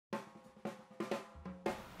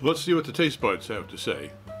Let's see what the taste buds have to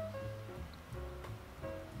say.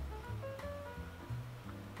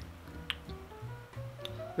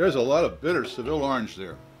 There's a lot of bitter Seville orange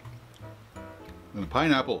there. And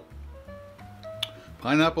pineapple.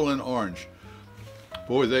 Pineapple and orange.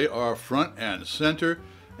 Boy, they are front and center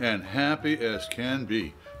and happy as can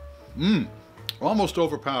be. Almost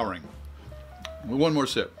overpowering. One more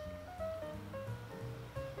sip.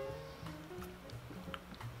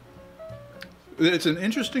 It's an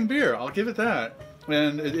interesting beer, I'll give it that.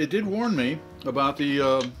 And it did warn me about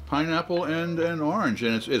the pineapple and orange,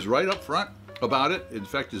 and it's right up front about it. In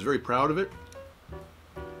fact, is very proud of it.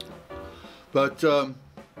 But,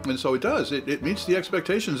 and so it does. It meets the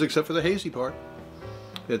expectations except for the hazy part.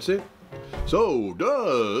 That's it. So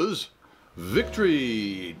does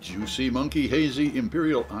Victory Juicy Monkey Hazy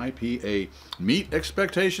Imperial IPA meet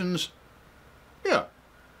expectations? Yeah,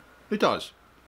 it does.